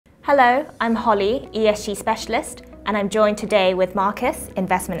Hello, I'm Holly, ESG specialist, and I'm joined today with Marcus,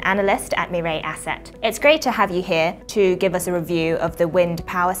 investment analyst at Mirai Asset. It's great to have you here to give us a review of the wind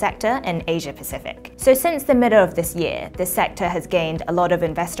power sector in Asia Pacific. So since the middle of this year, this sector has gained a lot of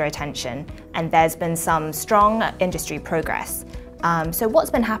investor attention and there's been some strong industry progress. So what's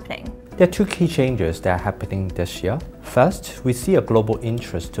been happening? There are two key changes that are happening this year. First, we see a global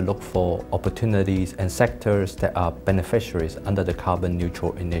interest to look for opportunities and sectors that are beneficiaries under the carbon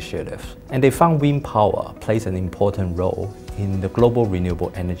neutral initiative. And they found wind power plays an important role in the global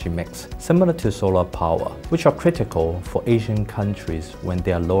renewable energy mix, similar to solar power, which are critical for Asian countries when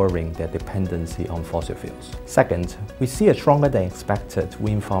they are lowering their dependency on fossil fuels. Second, we see a stronger than expected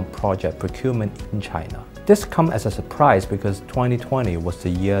wind farm project procurement in China. This comes as a surprise because 2020 was the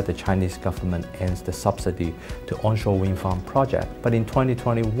year the Chinese government ends the subsidy to onshore wind farm project. But in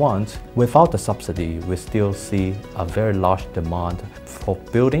 2021, without the subsidy, we still see a very large demand for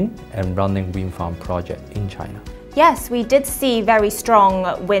building and running wind farm project in China. Yes, we did see very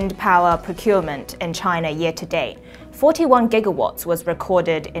strong wind power procurement in China year to date. 41 gigawatts was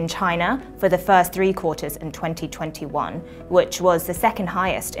recorded in China for the first 3 quarters in 2021, which was the second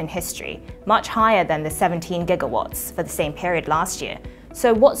highest in history, much higher than the 17 gigawatts for the same period last year.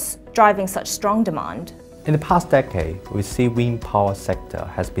 So what's driving such strong demand? In the past decade, we see wind power sector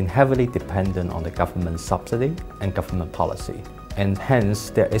has been heavily dependent on the government subsidy and government policy. And hence,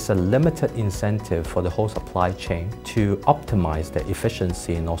 there is a limited incentive for the whole supply chain to optimize the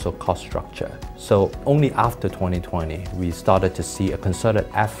efficiency and also cost structure. So only after 2020, we started to see a concerted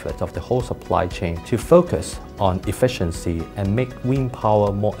effort of the whole supply chain to focus on efficiency and make wind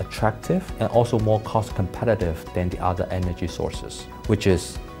power more attractive and also more cost competitive than the other energy sources, which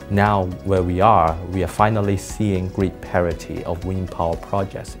is now where we are finally seeing grid parity of wind power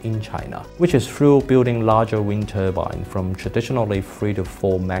projects in China, which is through building larger wind turbines from traditionally 3 to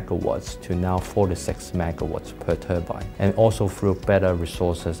 4 megawatts to now 4 to 6 megawatts per turbine, and also through better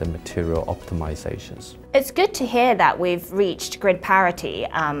resources and material optimizations. It's good to hear that we've reached grid parity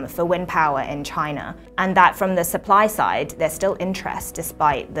for wind power in China, and that from the supply side, there's still interest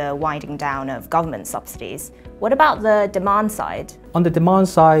despite the winding down of government subsidies. What about the demand side? On the demand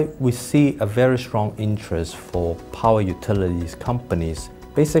side, we see a very strong interest for power utilities companies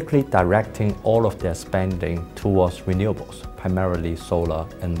basically directing all of their spending towards renewables, primarily solar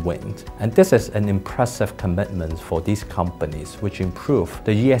and wind. And this is an impressive commitment for these companies, which improve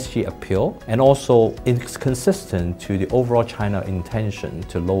the ESG appeal and also is consistent to the overall China intention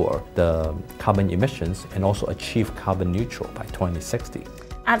to lower the carbon emissions and also achieve carbon neutral by 2060.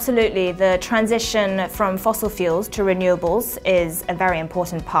 Absolutely. The transition from fossil fuels to renewables is a very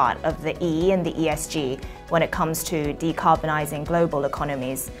important part of the E and the ESG when it comes to decarbonizing global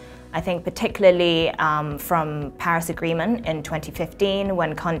economies. I think particularly from Paris Agreement in 2015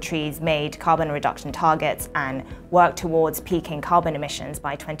 when countries made carbon reduction targets and worked towards peaking carbon emissions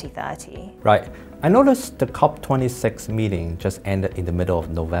by 2030. Right. I noticed the COP26 meeting just ended in the middle of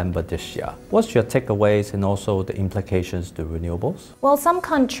November this year. What's your takeaways and also the implications to renewables? Well, some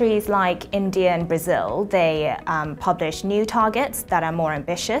countries like India and Brazil, they publish new targets that are more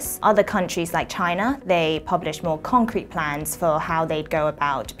ambitious. Other countries like China, they publish more concrete plans for how they'd go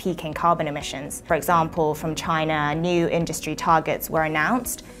about peaking carbon emissions. For example, from China, new industry targets were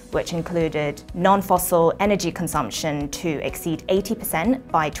announced, which included non-fossil energy consumption to exceed 80%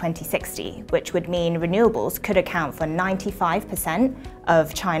 by 2060, which would mean renewables could account for 95%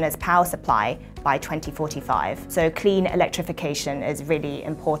 of China's power supply by 2045. So clean electrification is really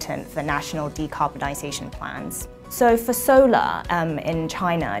important for national decarbonization plans. So for solar in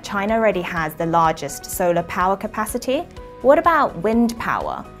China, China already has the largest solar power capacity. What about wind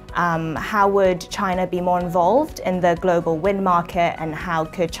power? How would China be more involved in the global wind market and how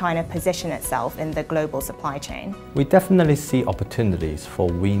could China position itself in the global supply chain? We definitely see opportunities for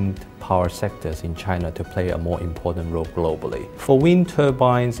wind power sectors in China to play a more important role globally. For wind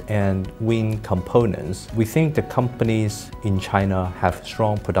turbines and wind components, we think the companies in China have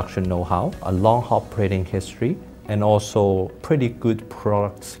strong production know-how, a long operating history, and also pretty good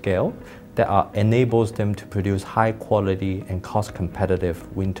product scale that enables them to produce high quality and cost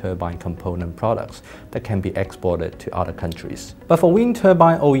competitive wind turbine component products that can be exported to other countries. But for wind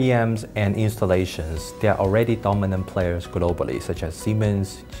turbine OEMs and installations, there are already dominant players globally such as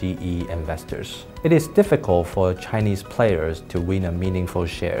Siemens, GE, and Vestas. It is difficult for Chinese players to win a meaningful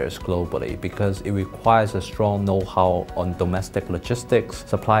shares globally because it requires a strong know-how on domestic logistics,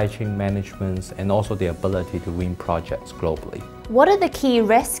 supply chain management, and also the ability to win projects globally. What are the key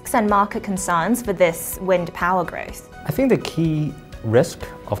risks and market concerns for this wind power growth? I think the key risk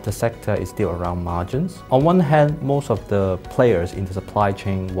of the sector is still around margins. On one hand, most of the players in the supply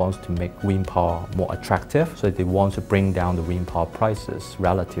chain wants to make wind power more attractive, so they want to bring down the wind power prices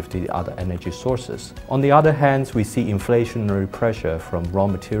relative to the other energy sources. On the other hand, we see inflationary pressure from raw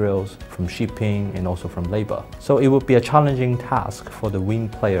materials, from shipping, and also from labor. So it would be a challenging task for the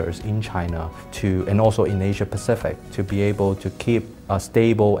wind players in China and also in Asia Pacific to be able to keep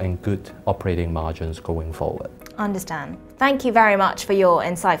stable and good operating margins going forward. Understand. Thank you very much for your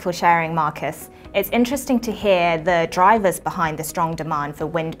insightful sharing, Marcus. It's interesting to hear the drivers behind the strong demand for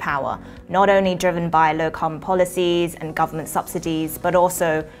wind power, not only driven by low carbon policies and government subsidies, but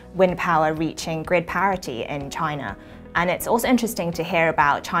also wind power reaching grid parity in China. And it's also interesting to hear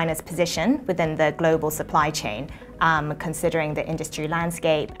about China's position within the global supply chain, considering the industry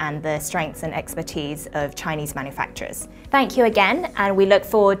landscape and the strengths and expertise of Chinese manufacturers. Thank you again, and we look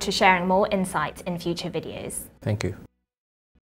forward to sharing more insights in future videos. Thank you.